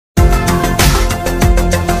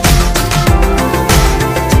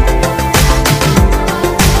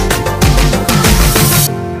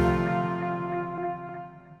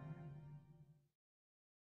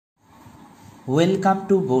Welcome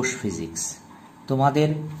to Bose physics. তোমাদের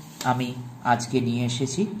আমি আজকে নিয়ে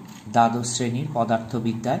এসেছি দ্বাদশ শ্রেণীর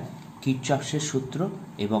পদার্থবিদ্যায় কির্চফসের সূত্র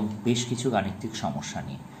এবং বেশ কিছু গাণিতিক সমস্যা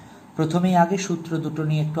নিয়ে। প্রথমেই আগে সূত্র দুটো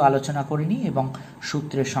নিয়ে একটু আলোচনা করে নিই এবং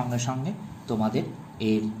সূত্রের সঙ্গে সঙ্গে তোমাদের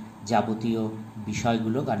এর যাবতীয়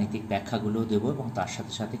বিষয়গুলো, গাণিতিক ব্যাখ্যাগুলো দেবো এবং তার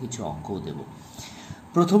সাথে সাথে কিছু অঙ্কও দেব।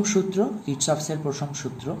 প্রথম সূত্র, কির্চফসের প্রথম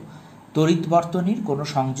সূত্র, তড়িৎ বর্তনীর কোনো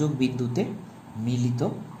সংযোগ বিন্দুতে মিলিত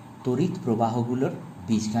তড়িৎ প্রবাহগুলোর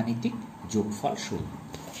বীজগাণিতিক যোগফল শূন্য।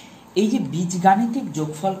 এই যে বীজগাণিতিক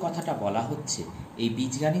যোগফল কথাটা বলা হচ্ছে, এই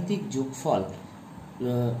বীজগাণিতিক যোগফল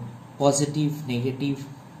পজিটিভ নেগেটিভ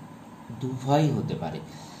উভয়ই হতে পারে।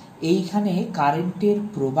 এইখানে কারেন্টের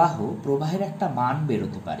প্রবাহের একটা মান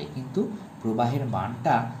বেরোতে পারে, কিন্তু প্রবাহের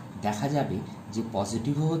মানটা দেখা যাবে যে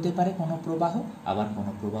পজিটিভও হতে পারে কোনো প্রবাহ, আবার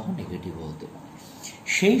কোনো প্রবাহ নেগেটিভও হতে পারে।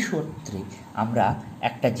 সেই সূত্রে আমরা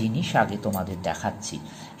একটা জিনিস আগে তোমাদের দেখাচ্ছি,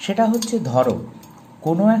 সেটা হচ্ছে ধরো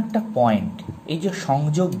কোনো একটা পয়েন্ট, এই যে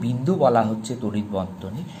সংযোগ বিন্দু বলা হচ্ছে তড়িৎ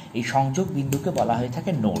বর্তনী, এই সংযোগ বিন্দুকে বলা হয়ে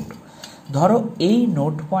থাকে নোড। ধরো এই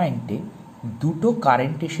নোড পয়েন্টে দুটো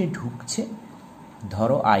কারেন্ট এসে ঢুকছে,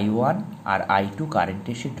 ধরো I1 আর I2 কারেন্ট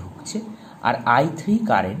এসে ঢুকছে আর I3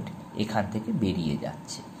 কারেন্ট এখান থেকে বেরিয়ে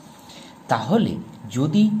যাচ্ছে। তাহলে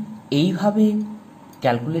যদি এইভাবে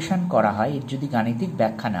ক্যালকুলেশন করা হয়, এর যদি গাণিতিক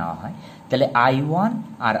ব্যাখ্যা নেওয়া হয়, তাহলে I1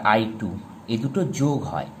 আর I2 এ দুটো যোগ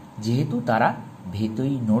হয়, যেহেতু তারা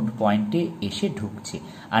ভেতরি নোড পয়েন্টে এসে ঢুকছে,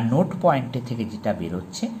 আর নোড পয়েন্টে থেকে যেটা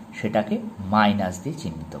বেরোচ্ছে সেটাকে মাইনাস দিয়ে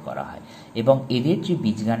চিহ্নিত করা হয় এবং এদের যে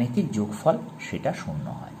বীজগাণিতিক যোগফল সেটা শূন্য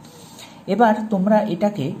হয়। এবার তোমরা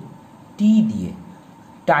এটাকে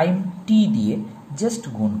টাইম টি দিয়ে জাস্ট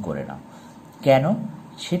গুণ করে নাও। কেন?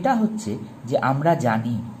 সেটা হচ্ছে যে আমরা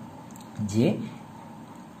জানি যে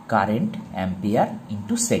কারেন্ট অ্যাম্পিয়ার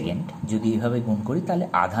ইন্টু সেকেন্ড, যদি এইভাবে গুণ করি তাহলে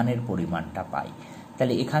আধানের পরিমাণটা পাই।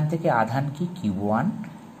 তাহলে এখান থেকে আধান কি Q1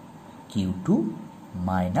 Q2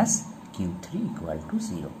 minus Q3 equal to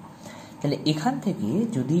 0। তাহলে এখান থেকে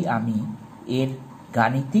যদি আমি এর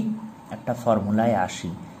গাণিতিক একটা ফর্মুলায়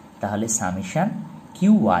আসি, তাহলে সামেশন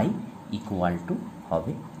QY ইকুয়াল টু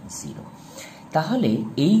হবে 0। তাহলে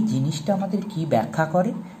এই জিনিসটা আমাদের কি ব্যাখ্যা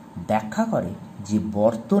করে? ব্যাখ্যা করে যে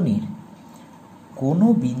বর্তনীর কোনো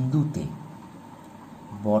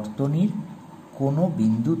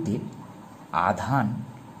বিন্দুতে আধান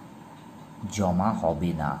জমা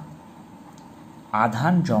হবে না,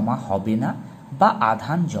 বা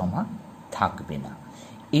আধান জমা থাকবে না।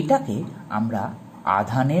 এটাকে আমরা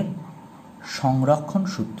আধানের সংরক্ষণ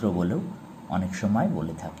সূত্র বলেও অনেক সময়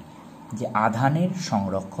বলে থাকি, যে আধানের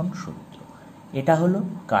সংরক্ষণ সূত্র। এটা হলো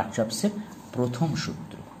কির্চফসের প্রথম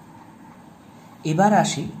সূত্র। এবার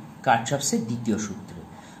আসি কির্চফসের দ্বিতীয় সূত্রে।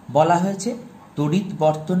 বলা হয়েছে তড়িৎ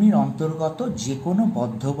বর্তনীর অন্তর্গত যে কোনো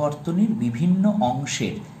বদ্ধ বর্তনীর বিভিন্ন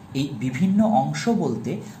অংশের, এই বিভিন্ন অংশ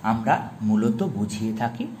বলতে আমরা মূলত বুঝিয়ে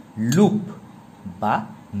থাকি লুপ বা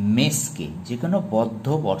মেশকে, যে কোনো বদ্ধ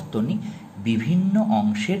বর্তনী বিভিন্ন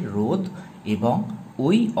অংশের রোধ এবং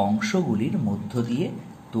ওই অংশগুলির মধ্য দিয়ে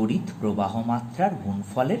তড়িৎ প্রবাহ মাত্রার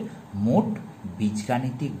গুণফলের মোট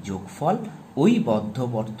বীজগাণিতিক যোগফল ওই বদ্ধ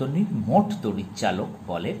বর্তনীর মোট তড়িৎচালক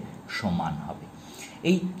বলের সমান হবে।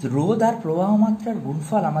 এই রোধ আর প্রবাহ মাত্রার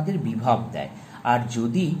গুণফল আমাদের বিভব দেয়, আর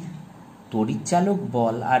যদি তড়িৎচালক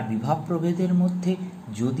বল আর বিভব প্রভেদের মধ্যে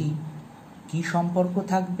যদি কি সম্পর্ক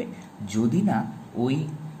থাকবে, যদি না ওই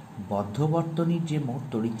বদ্ধ বর্তনীর যে মোট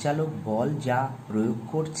তড়িৎচালক বল যা প্রয়োগ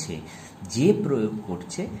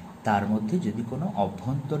করছে তার মধ্যে যদি কোনো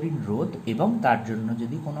অভ্যন্তরীণ রোধ এবং তার জন্য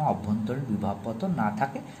যদি কোনো অভ্যন্তরীণ বিভব পতন না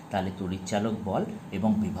থাকে, তাহলে তড়িৎচালক বল এবং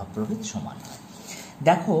বিভব প্রভেদ সমান হয়।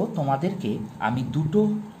 দেখো, তোমাদেরকে আমি দুটো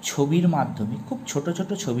ছবির মাধ্যমে, খুব ছোট ছোট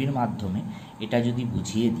ছবির মাধ্যমে এটা যদি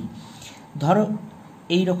বুঝিয়ে দিই। ধরো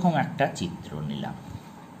এইরকম একটা চিত্র নিলাম,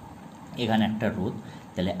 এখানে একটা রোধ,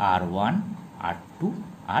 তাহলে R1 R2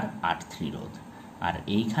 আর R3 রোধ, আর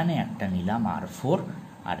এইখানে একটা নিলাম R4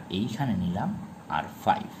 আর এইখানে নিলাম R5।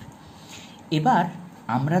 এবার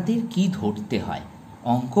আমাদের কি ধরতে হয়,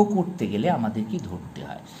 অঙ্ক করতে গেলে আমাদের কি ধরতে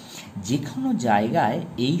হয়? যে কোনো জায়গায়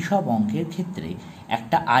এই সব অঙ্কের ক্ষেত্রে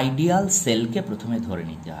একটা আইডিয়াল সেলকে প্রথমে ধরে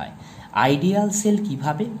নিতে হয়। আইডিয়াল সেল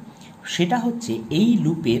কিভাবে? সেটা হচ্ছে এই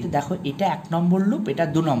লুপের, দেখো এটা 1 নম্বর লুপ, এটা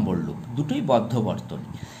 2 নম্বর লুপ, দুটোই বদ্ধ বর্তনী।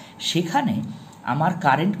 সেখানে আমার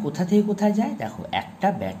কারেন্ট কোথা থেকে কোথায় যায়? দেখো, একটা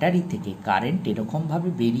ব্যাটারি থেকে কারেন্ট এরকমভাবে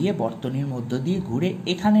বেরিয়ে বর্তনীর মধ্য দিয়ে ঘুরে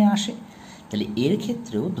এখানে আসে। তাহলে এর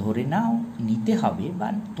ক্ষেত্রেও ধরে নিতে হবে, বা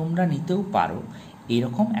তোমরা নিতেও পারো,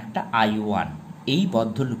 এরকম একটা I1 এই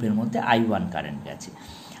বদ্ধ লুপের মধ্যে I1 কারেন্ট গেছে,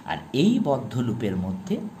 আর এই বদ্ধ লুপের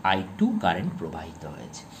মধ্যে I2 কারেন্ট প্রবাহিত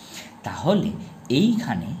হয়েছে। তাহলে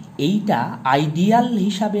এইখানে এইটা আইডিয়াল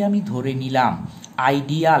হিসাবে আমি ধরে নিলাম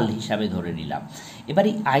আইডিয়াল হিসাবে ধরে নিলাম। এবার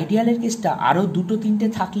এই আইডিয়ালের কেসটা আরও দুটো তিনটে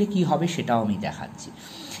থাকলে কি হবে সেটাও আমি দেখাচ্ছি।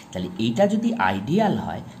 তাহলে এইটা যদি আইডিয়াল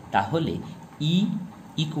হয় তাহলে ই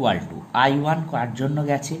ইকুয়াল টু I1 কার জন্য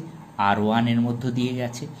গেছে, R1 এর মধ্য দিয়ে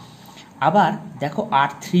গেছে, আবার দেখো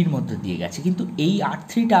R3-র মধ্যে দিয়ে গেছে, কিন্তু এই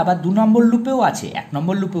R3টা আবার 2 নম্বর লুপেও আছে, 1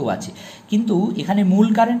 নম্বর লুপেও আছে, কিন্তু এখানে মূল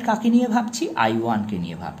কারেন্ট কাকে নিয়ে ভাবছি, I1-কে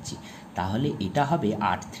নিয়ে ভাবছি। তাহলে এটা হবে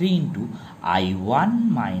R3 into I1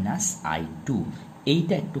 minus I2।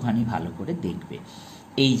 এইটা একটুখানি ভালো করে দেখবে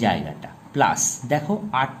এই জায়গাটা, প্লাস দেখো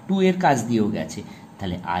R2 এর কাজ দিয়েও গেছে,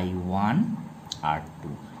 তাহলে I1 R2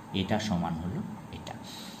 এটা সমান হলো এটা।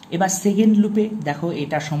 এবার সেকেন্ড লুপে দেখো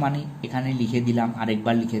এটা সমানই এখানে লিখে দিলাম,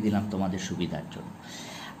 আরেকবার লিখে দিলাম তোমাদের সুবিধার জন্য।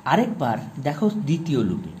 আরেকবার দেখো দ্বিতীয়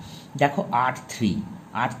লুপে দেখো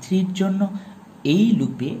R3-র জন্য এই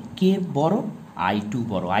লুপে কে বড়, I2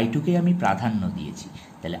 বড়, I2-কে আমি প্রাধান্য দিয়েছি,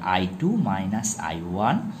 তাহলে I2 minus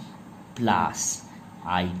I1 plus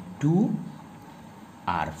I2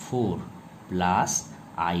 R4 plus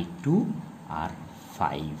I2 R5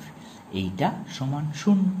 এইটা সমান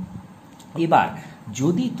 0। এবার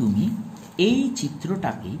যদি তুমি এই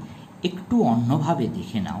চিত্রটাকে একটু অন্যভাবে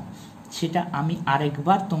দেখে নাও, সেটা আমি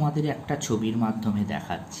আরেকবার তোমাদের একটা ছবির মাধ্যমে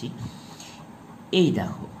দেখাচ্ছি। এই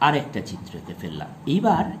দেখো আরেকটা চিত্রতে ফেললাম।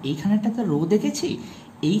 এইবার এইখানেটাতে রো দেখেছি,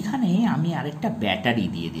 এইখানে আমি আরেকটা ব্যাটারি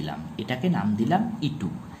দিয়ে দিলাম, এটাকে নাম দিলাম E2।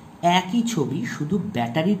 একই ছবি, শুধু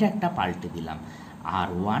ব্যাটারিটা একটা পাল্টে দিলাম,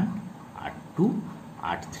 R1 R2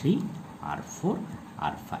 R3 R4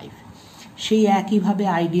 R5। সেই একইভাবে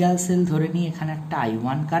আইডিয়াল সেল ধরে নিয়ে এখানে একটা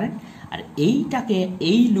I1 কারেন্ট, আর এইটাকে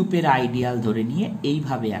এই লুপের আইডিয়াল ধরে নিয়ে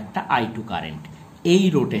এইভাবে একটা I2 কারেন্ট। এই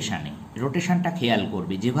রোটেশনটা খেয়াল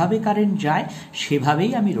করবে, যেভাবে কারেন্ট যায়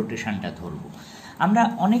সেভাবেই আমি রোটেশনটা ধরবো। আমরা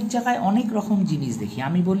অনেক জায়গায় অনেক রকম জিনিস দেখি,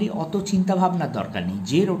 আমি বলি অত চিন্তা ভাবনার দরকার নেই,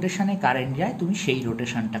 যে রোটেশনে কারেন্ট যায় তুমি সেই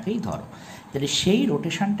রোটেশনটাকেই ধরো। তাহলে সেই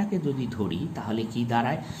রোটেশনটাকে যদি ধরি তাহলে কি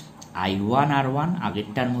দাঁড়ায়, I1 R1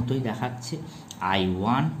 আগেরটার মতোই দেখাচ্ছে,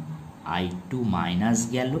 I1 I2 মাইনাস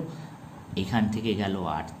গেল, এখান থেকে গেল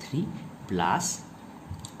R3 plus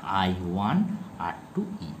I1 R2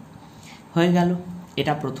 E হয়ে গেল।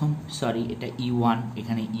 এটা প্রথম, সরি এটা E1,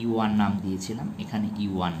 এখানে E1 নাম দিয়েছিলাম, এখানে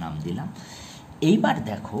E1 নাম দিলাম। এইবার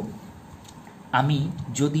দেখো আমি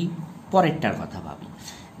যদি পরেরটার কথা ভাবি,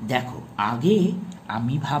 দেখো আগে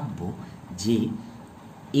আমি ভাববো যে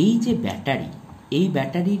এই যে ব্যাটারি, এই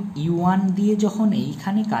ব্যাটারির E1 দিয়ে যখন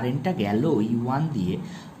এইখানে কারেন্টটা গেল E1 দিয়ে,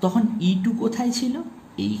 তখন E2 কোথায় ছিল,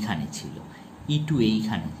 এইখানে ছিল, E2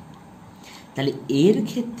 এইখানে। তাহলে এর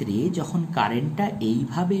ক্ষেত্রে যখন কারেন্টটা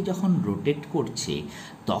এইভাবে যখন রোটেট করছে,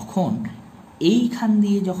 তখন এইখান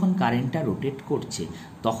দিয়ে যখন কারেন্টটা রোটেট করছে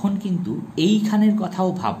তখন কিন্তু এইখানের কথাও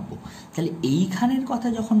ভাববো। তাহলে এইখানের কথা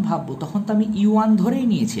যখন ভাববো তখন তো আমি E1 ধরেই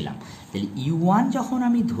নিয়েছিলাম, তাহলে E1 যখন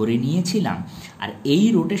আমি ধরে নিয়েছিলাম, আর এই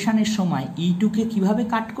রোটেশনের সময় E2-কে কীভাবে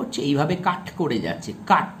কাট করছে, এইভাবে কাট করে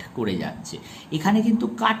যাচ্ছে। এখানে কিন্তু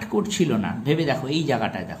কাট করছিল না, ভেবে দেখো এই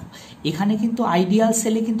জায়গাটায় দেখো, এখানে কিন্তু আইডিয়াল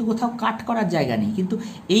সেলে কিন্তু কোথাও কাট করার জায়গা নেই, কিন্তু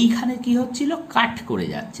এইখানে কি হচ্ছিল, কাট করে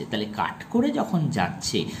যাচ্ছে। তাহলে কাট করে যখন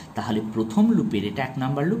যাচ্ছে তাহলে প্রথম লুপের, এটা 1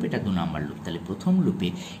 নম্বর লুপ, এটা 2 নম্বর লুপ, তাহলে প্রথম লুপে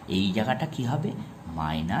এই জায়গাটা কি হবে,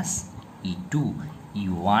 minus E2,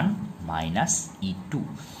 E1 minus E2।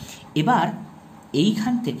 এবার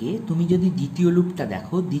এইখান থেকে তুমি যদি দ্বিতীয় লুপটা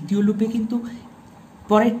দেখো, দ্বিতীয় লুপে কিন্তু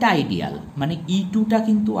পরেরটা আইডিয়াল, মানে E2টা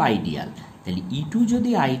কিন্তু আইডিয়াল। তাহলে E2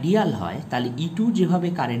 যদি আইডিয়াল হয় তাহলে E2 যেভাবে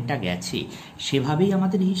কারেন্টটা গেছে সেভাবেই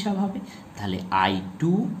আমাদের হিসাব হবে। তাহলে I2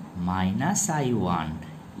 minus I1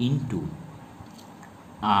 into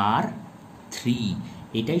R3,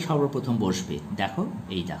 এটাই সর্বপ্রথম বসবে। দেখো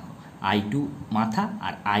এই দেখো I2 মাথা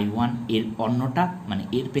আর I1 এর অন্যটা, মানে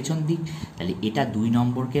এর পেছন দিক, তাহলে এটা 2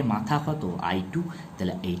 নম্বরকে মাথা কত, I2,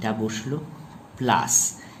 তাহলে এইটা বসলো, প্লাস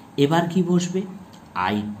এবার কি বসবে,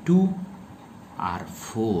 I2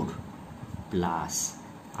 R4 plus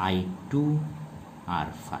I2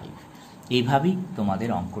 R5। এইভাবেই তোমাদের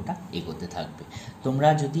অঙ্কটা এগোতে থাকবে। তোমরা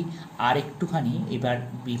যদি আর একটুখানি এবার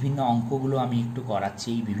বিভিন্ন অঙ্কগুলো আমি একটু করাচ্ছি,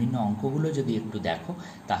 এই বিভিন্ন অঙ্কগুলো যদি একটু দেখো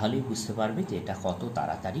তাহলেই বুঝতে পারবে যে এটা কত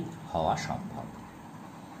তাড়াতাড়ি হওয়া সম্ভব।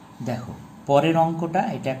 দেখো পরের অঙ্কটা,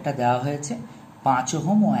 এটা একটা দেওয়া হয়েছে 5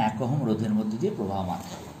 ওহম ও 1 ওহম রোধের মধ্যে দিয়ে প্রবাহ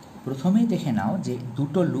মাত্রা। প্রথমেই দেখে নাও যে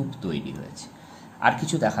দুটো লুপ তৈরি হয়েছে, আর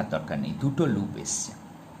কিছু দেখার দরকার নেই, দুটো লুপ এসছে।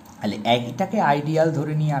 তাহলে এটাকে আইডিয়াল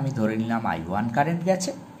ধরে নিয়ে আমি ধরে নিলাম I1 কারেন্ট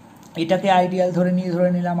গেছে, এটাকে আইডিয়াল ধরে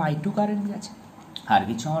নিলাম I2 কারেন্ট গেছে, আর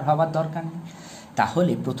কিছু আমার ভাবার দরকার নেই।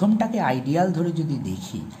 তাহলে প্রথমটাকে আইডিয়াল ধরে যদি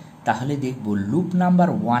দেখি তাহলে দেখব লুপ নাম্বার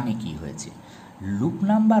 1-এ কী হয়েছে। লুপ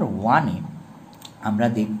নাম্বার 1-এ আমরা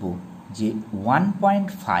দেখব যে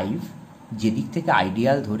 1.5 যেদিক থেকে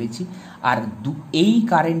আইডিয়াল ধরেছি, আর এই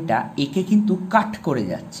কারেন্টটা একে কিন্তু কাট করে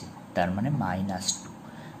যাচ্ছে, তার মানে -2,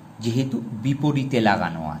 যেহেতু বিপরীতে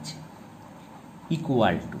লাগানো আছে,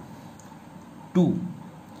 equal to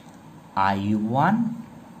 2I1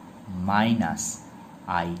 minus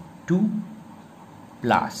I2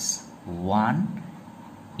 plus 1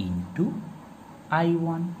 into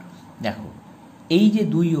I1। দেখো এই যে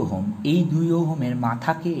 2 ওহম, এই 2 ওহমের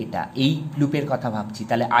মাথাকে এটা, এই লুপের কথা ভাবছি,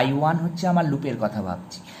 তাহলে I1 হচ্ছে আমার লুপের কথা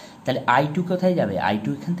ভাবছি, তাহলে I2 কোথায় যাবে? I2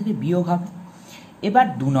 এখান থেকে বিয়োগ হবে। এবার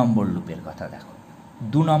 2 নম্বর লুপের কথা দেখো,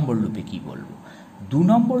 2 নম্বর লুপে কি বলবো? 2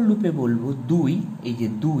 নম্বর লুপে বলবো 2, এই যে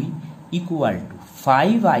 2 ইকুয়াল টু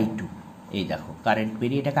 5I2। এই দেখো কারেন্ট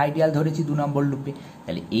বেরিয়ে এটাকে আইডিয়াল ধরেছি 2 নম্বর লুপে,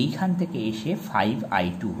 তাহলে এইখান থেকে এসে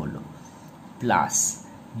 5I2 হলো, প্লাস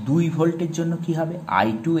 2 ভোল্টের জন্য কি হবে?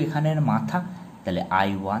 I2 এখানের মাথা, তাহলে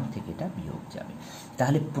I1 থেকে এটা বিয়োগ যাবে।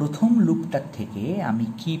 তাহলে প্রথম লুপটার থেকে আমি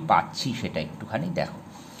কি পাচ্ছি সেটা একটুখানি দেখো।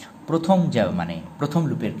 প্রথম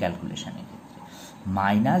লুপের ক্যালকুলেশনের ক্ষেত্রে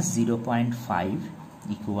 -0.5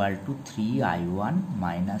 equal to 3I1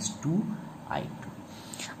 minus 2I2,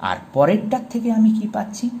 আর পরেরটার থেকে আমি কি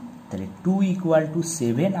পাচ্ছি? তাহলে 2 equal to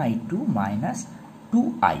 7I2 minus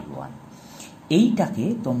 2I1। এইটাকে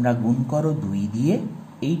তোমরা গুণ করো 2 দিয়ে,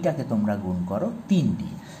 এইটাকে তোমরা গুণ করো 3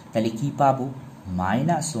 দিয়ে, তাহলে কি পাবো?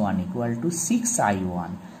 -1 equal to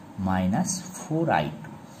 6I1 minus 4I2,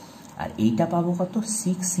 আর এইটা পাবো কত?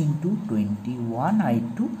 6 ইন্টু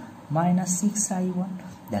 21I2 মাইনাস 6I1।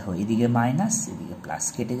 দেখো এদিকে মাইনাস এদিকে প্লাস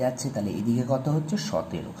কেটে যাচ্ছে, তাহলে এদিকে কত হচ্ছে?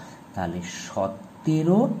 17। তাহলে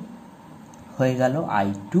 17 হয়ে গেল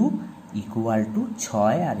I2 ইকুয়াল টু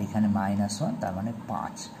 6, আর এখানে -1, তার মানে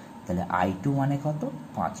 5। তাহলে I2 মানে কত?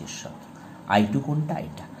 5/17। I2 কোনটা?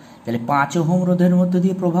 এটা। তাহলে 5 ওহম রোধের মধ্যে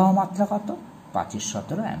দিয়ে প্রবাহ মাত্রা কত?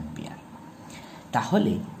 5/17 অ্যাম্পিয়ার।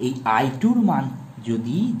 তাহলে এই I2র মান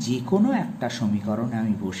যদি যে কোনো একটা সমীকরণে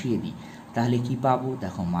আমি বসিয়ে দিই, তাহলে কি পাবো?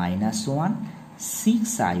 দেখো -1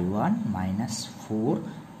 6I1 মাইনাস 4,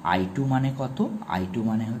 I2 মানে কত? I2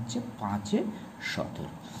 মানে হচ্ছে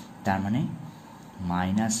 5/17, তার মানে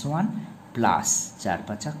 -1 প্লাস 4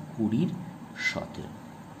 5 20 17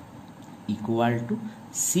 ইকুয়াল টু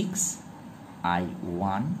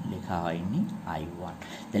 6I1, লেখা হয়নি I1।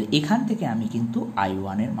 তাহলে এখান থেকে আমি কিন্তু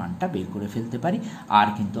I1 এর মানটা বের করে ফেলতে পারি, আর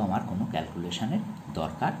কিন্তু আমার কোনো ক্যালকুলেশনের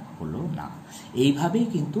দরকার হলো না। এইভাবেই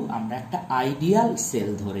কিন্তু আমরা একটা আইডিয়াল সেল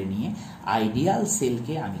ধরে নিয়ে আইডিয়াল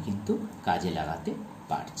সেলকে আমি কিন্তু কাজে লাগাতে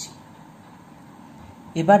পারছি।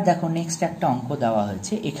 এবার দেখো নেক্সট একটা অঙ্ক দেওয়া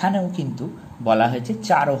হয়েছে, এখানেও কিন্তু বলা হয়েছে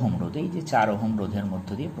 4 ওহম রোধ, এই যে 4 ওহম রোধের মধ্য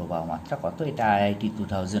দিয়ে প্রবাহ মাত্রা কত, এটা IIT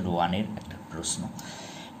 2001-এর একটা প্রশ্ন।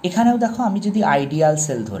 এখানেও দেখো আমি যদি আইডিয়াল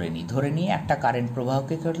সেল ধরে নিয়ে একটা কারেন্ট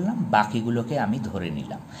প্রবাহকে করলাম, বাকিগুলোকে আমি ধরে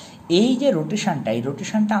নিলাম। এই যে রোটেশনটা, এই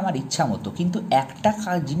রোটেশনটা আমার ইচ্ছা মতো, কিন্তু একটা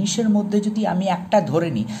জিনিসের মধ্যে যদি আমি একটা ধরে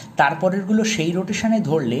নিই, তারপরেরগুলো সেই রোটেশনে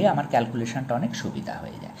ধরলে আমার ক্যালকুলেশনটা অনেক সুবিধা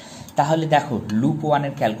হয়ে যায়। তাহলে দেখো লুপ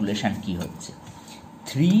 1-এর ক্যালকুলেশন কি হচ্ছে?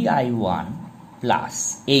 3I1 প্লাস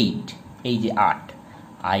 8, এই যে 8,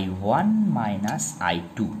 I1 মাইনাস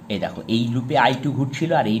I2। এই দেখো এই লুপে I2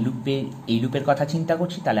 ঘুরছিল, আর এই লুপের কথা চিন্তা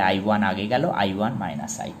করছি, তাহলে I1 আগে গেল, I1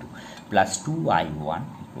 minus I2 plus 2I1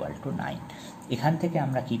 equal to 9। এখান থেকে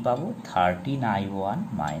আমরা কি পাবো? 13I1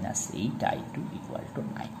 minus 8I2 equal to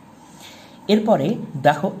 9। এরপরে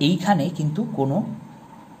দেখো এইখানে কিন্তু কোনো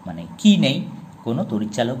কি নেই, কোনো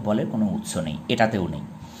তড়িৎচালক বলের কোনো উৎস নেই, এটাতেও নেই।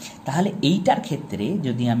 তাহলে এইটার ক্ষেত্রে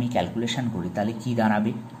যদি আমি ক্যালকুলেশন করি, তাহলে কি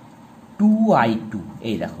দাঁড়াবে? 2I2,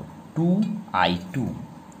 এই দেখো 2I2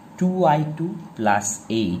 plus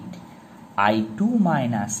 8, I2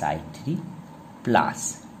 minus I3 plus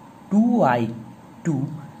 2I2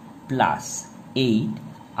 plus 8,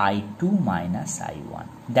 I2 minus I1।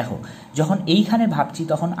 দেখো যখন এইখানে ভাবছি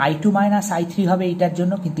তখন I2 মাইনাস I3 হবে এইটার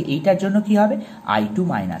জন্য, কিন্তু এইটার জন্য কি হবে? I2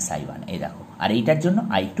 minus I1। এই দেখো, আর এইটার জন্য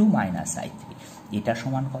I2 মাইনাস I3। এটা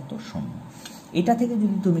সমান কত? 0। এটা থেকে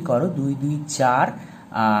যদি তুমি করো 2 2 4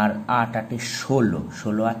 আর 8 8 16,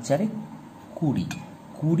 16 আর 4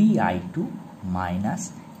 20I2 minus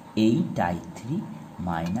 8I3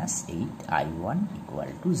 minus 8I1 equal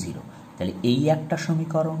to 0। তাহলে এই একটা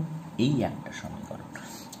সমীকরণ, এই একটা সমীকরণ,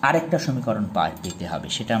 আরেকটা সমীকরণ পেতে হবে,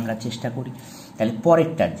 সেটা আমরা চেষ্টা করি। তাহলে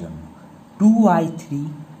পরেরটার জন্য 2I3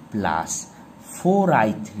 plus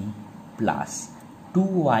 4I3 plus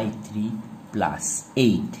 2I3 plus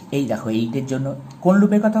 8, এই দেখো 8-এর জন্য কোন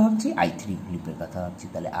লুপের কথা ভাবছি? I3 লুপের কথা ভাবছি।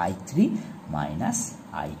 তাহলে I3 minus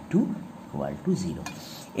I2 equal to 0।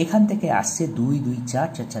 এখান থেকে আসছে 2 2 4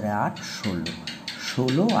 4 4 8 16,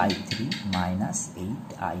 16I3 minus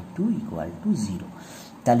 8I2 equal to 0।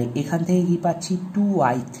 তাহলে এখান থেকে কি পাচ্ছি?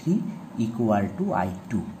 2I3 equal to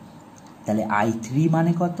I2। তাহলে I3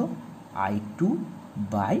 মানে কত?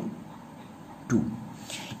 I2/2।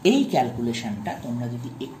 এই ক্যালকুলেশনটা তোমরা যদি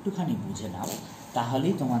একটুখানি বুঝে নাও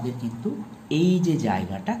তাহলেই তোমাদের কিন্তু এই যে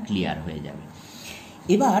জায়গাটা ক্লিয়ার হয়ে যাবে।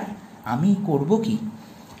 এবার আমি করব কি,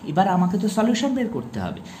 এবার আমাকে তো সলিউশন বের করতে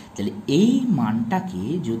হবে। তাহলে এই মানটাকে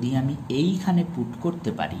যদি আমি এইখানে পুট করতে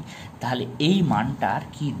পারি তাহলে এই মানটার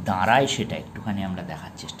কি দাঁড়ায় সেটা একটুখানি আমরা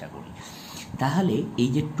দেখার চেষ্টা করি। তাহলে এই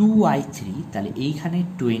যে 2i3, তাহলে এইখানে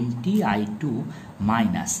 20i2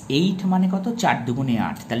 মাইনাস 8 মানে কত, 4 দুগুণে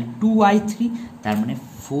 8, তাহলে 2i3 তার মানে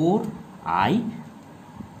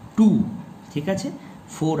 4i2, ঠিক আছে,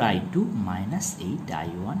 4i2 minus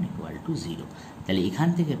 8i1 equal to 0। তাহলে এখান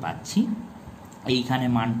থেকে পাচ্ছি, এইখানে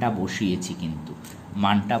মানটা বসিয়েছি, কিন্তু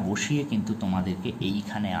মানটা বসিয়ে কিন্তু তোমাদেরকে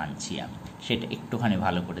এইখানে আনছি আমি, সেটা একটুখানি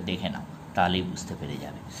ভালো করে দেখে নাও তাহলেই বুঝতে পেরে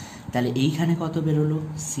যাবে। তাহলে এইখানে কত বেরোলো,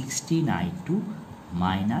 16i2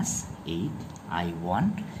 minus 8i1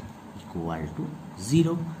 equal to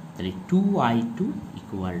 0। তাহলে 2i2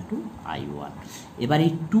 ইকুয়াল টু i1। এবার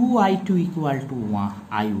এই 2i2 ইকুয়াল টু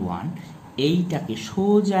i1 এইটাকে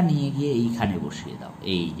সোজা নিয়ে গিয়ে এইখানে বসিয়ে দাও,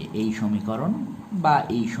 এই যে এই সমীকরণ বা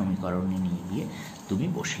এই সমীকরণে নিয়ে গিয়ে তুমি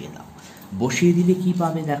বসিয়ে দাও। বসিয়ে দিলে কি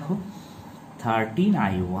পাবে দেখো,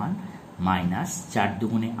 13i1 মাইনাস 4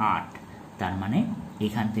 দুগুণে 8, তার মানে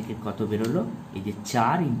এখান থেকে কত বেরোলো, এই যে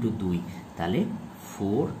 4 ইন্টু 2, তাহলে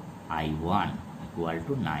 4i1 ইকুয়াল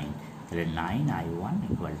টু 9। তাহলে 9i1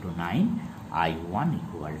 equal to 9, i1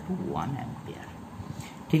 equal to 1 ampere.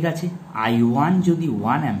 ঠিক আছে, i1 যদি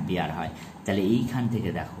 1 অ্যাম্পিয়ার হয় তাহলে এইখান থেকে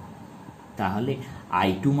দেখো, তাহলে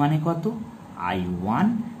i2 মানে কত,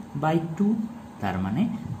 i1/2, তার মানে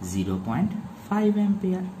 0.5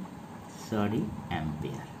 অ্যাম্পিয়ার,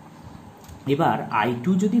 অ্যাম্পিয়ার। এবার i2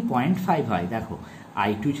 যদি 0.5 হয়, দেখো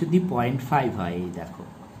i2 যদি 0.5 হয়, এই দেখো,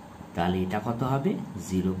 তাহলে এটা কত হবে,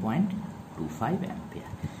 0.25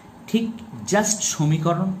 অ্যাম্পিয়ার। ঠিক জাস্ট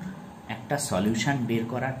সমীকরণ একটা সলিউশন বের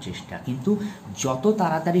করার চেষ্টা, কিন্তু যত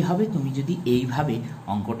তাড়াতাড়ি হবে তুমি যদি এইভাবে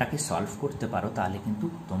অঙ্কটাকে সলভ করতে পারো তাহলে কিন্তু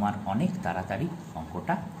তোমার অনেক তাড়াতাড়ি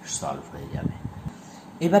অঙ্কটা সলভ হয়ে যাবে।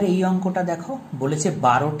 এবার এই অঙ্কটা দেখো, বলেছে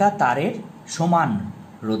 12টা তারের সমান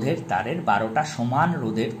রোধের তারের 12টা সমান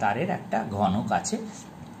রোধের তারের একটা ঘনক আছে,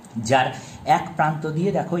 যার এক প্রান্ত দিয়ে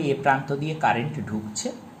দেখো এ প্রান্ত দিয়ে কারেন্ট ঢুকছে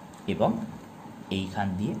এবং এইখান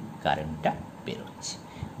দিয়ে কারেন্টটা বেরোচ্ছে।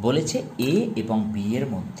 বলেছে এ এবং বি এর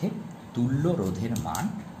মধ্যে তুল্য রোধের মান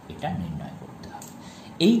এটা নির্ণয় করতে হবে।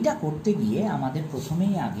 এইটা করতে গিয়ে আমাদের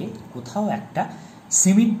প্রথমেই আগে কোথাও একটা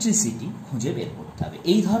সিমেট্রিসিটি খুঁজে বের করতে হবে।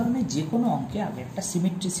 এই ধরনের যে কোনো অঙ্কে আগে একটা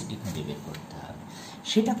সিমেট্রিসিটি খুঁজে বের করতে হবে।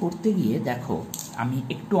 সেটা করতে গিয়ে দেখো আমি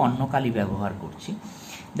একটু অন্য কালি ব্যবহার করছি।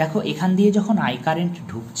 দেখো এখান দিয়ে যখন আই কারেন্ট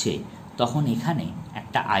ঢুকছে তখন এখানে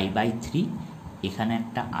একটা i/3, এখানে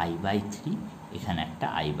একটা i/3, এখানে একটা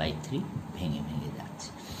i/3 ভেঙে ভেঙে যাচ্ছে।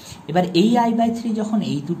 এবার এই i/3 যখন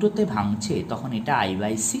এই দুটোতে ভাঙছে তখন এটা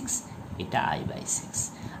i/6, এটা i/6।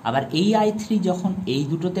 আবার এই i3 যখন এই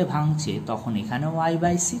দুটোতে ভাঙছে তখন এখানেও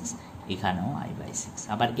i/6, এখানেও i/6।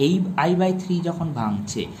 আবার এই i/3 যখন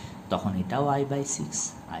ভাঙছে তখন এটাও i/6,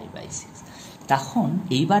 i/6। তখন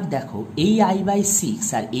এইবার দেখো এই i/6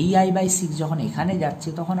 আর এই i/6 যখন এখানে যাচ্ছে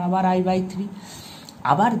তখন আবার i/3।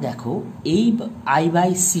 আবার দেখো এই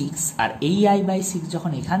i/6 আর এই i/6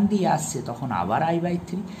 যখন এখান দিয়ে আসছে তখন আবার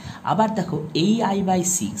i/3। আবার দেখো এই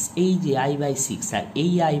i/6, এই যে i/6 আর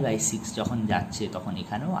এই i/6 যখন যাচ্ছে তখন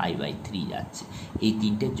এখানেও i/3 যাচ্ছে। এই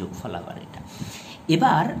তিনটের যোগফল আবার এটা।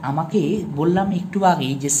 এবার আমাকে বললাম একটু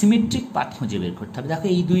আগেই যে সিমেট্রিক পাথ খুঁজে বের করতে হবে। দেখো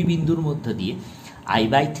এই দুই বিন্দুর মধ্য দিয়ে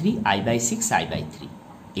i/3, i/6, i/3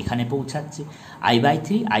 এখানে পৌঁছাচ্ছে,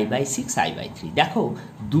 i/3, i/6, i/3। দেখো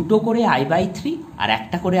দুটো করে i/3 আর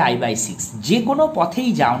একটা করে i/6, যে কোনো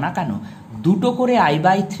পথেই যাও না কেন দুটো করে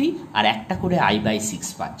i/3 আর একটা করে i/6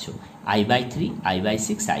 পাচ্ছ। i/3,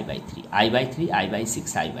 i/6, i/3, i/3,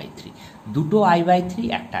 i/6, i/3, দুটো i/3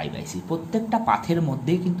 একটা i/6, প্রত্যেকটা পাথের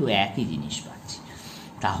মধ্যেই কিন্তু একই জিনিস পাচ্ছি।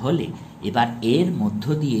 তাহলে এবার এর মধ্য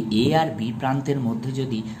দিয়ে এ আর বি প্রান্তের মধ্যে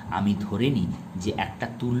যদি আমি ধরে নিই যে একটা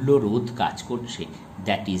তুল্য রোধ কাজ করছে,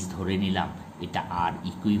 দ্যাট ইজ ধরে নিলাম এটা আর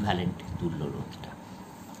ইকুইভ্যালেন্ট তুল্য রোধটা।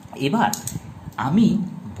 এবার আমি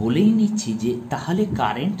বলেই নিচ্ছি যে তাহলে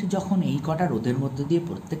কারেন্ট যখন এই কটা রোধের মধ্যে দিয়ে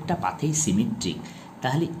প্রত্যেকটা পাথেই সিমেট্রিক,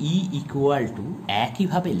 তাহলে ই ইকুয়াল টু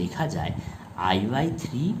একইভাবে লেখা যায়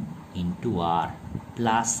i/3 ইন্টু আর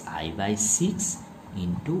প্লাস i/6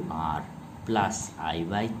 ইন্টু আর প্লাস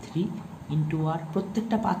i/3 ইন্টু আর,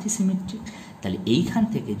 প্রত্যেকটা পাথই সিমেট্রিক। তাহলে এইখান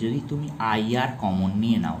থেকে যদি তুমি আই আর কমন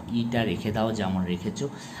নিয়ে নাও, ইটা রেখে দাও যেমন রেখেছো,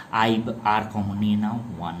 আই আর কমন নিয়ে নাও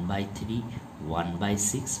 1/3,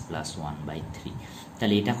 1/6 প্লাস 1/3,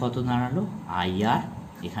 তাহলে এটা কত দাঁড়ালো, আই আর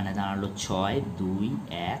এখানে দাঁড়ালো 6, 2,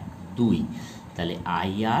 1, 2, তাহলে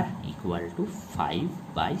IR ইকুয়াল টু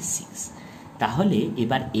 5/6। তাহলে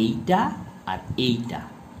এবার এইটা আর এইটা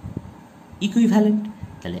ইকুইভ্যালেন্ট,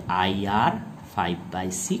 তাহলে IR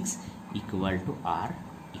 5/6 equal to R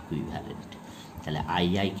equivalent. তাহলে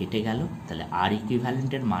II কেটে গেল, তাহলে R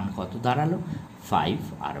ইকুইভ্যালেন্টের মান কত দাঁড়ালো?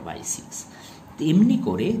 5R/6। তেমনি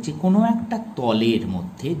করে যে কোনো একটা তলের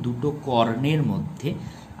মধ্যে, দুটো কর্ণের মধ্যে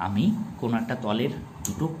আমি কোনো একটা তলের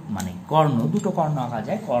দুটো কর্ণ আঁকা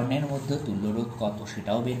যায়, কর্ণের মধ্যে তুল্যরোধ কত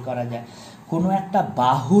সেটাও বের করা যায়। কোনো একটা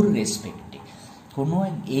বাহুর রেসপেক্টে,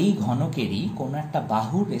 এই ঘনকেরই কোনো একটা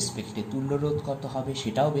বাহুর রেসপেক্টে তুল্যরোধ কত হবে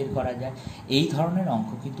সেটাও বের করা যায়। এই ধরনের অঙ্ক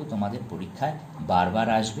কিন্তু তোমাদের পরীক্ষায় বারবার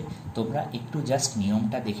আসবে, তোমরা একটু জাস্ট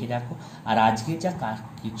নিয়মটা দেখে রাখো। আর আজকে যা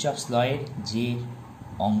কির্চফস লয়ের যে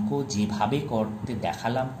অঙ্ক যেভাবে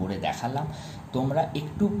করে দেখালাম, তোমরা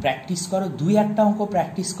একটু প্র্যাকটিস করো, 2-1টা অঙ্ক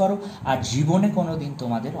প্র্যাকটিস করো, আর জীবনে কোনো দিন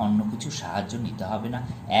তোমাদের অন্য কিছু সাহায্য নিতে হবে না,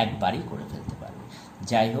 একবারই করে ফেলতে পারবে।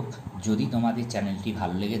 যাই হোক, যদি তোমাদের চ্যানেলটি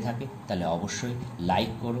ভালো লেগে থাকে তাহলে অবশ্যই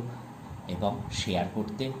লাইক করো এবং শেয়ার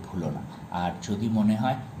করতে ভুলো না। আর যদি মনে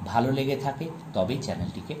হয় ভালো লেগে থাকে তবেই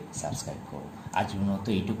চ্যানেলটিকে সাবস্ক্রাইব করো। আজকের মতো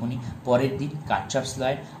এইটুকুনি, পরের দিন কির্চফস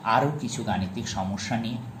লয়ের আরও কিছু গাণিতিক সমস্যা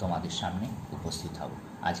নিয়ে তোমাদের সামনে উপস্থিত হব।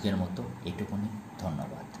 আজকের মতো এইটুকুনি,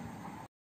 ধন্যবাদ।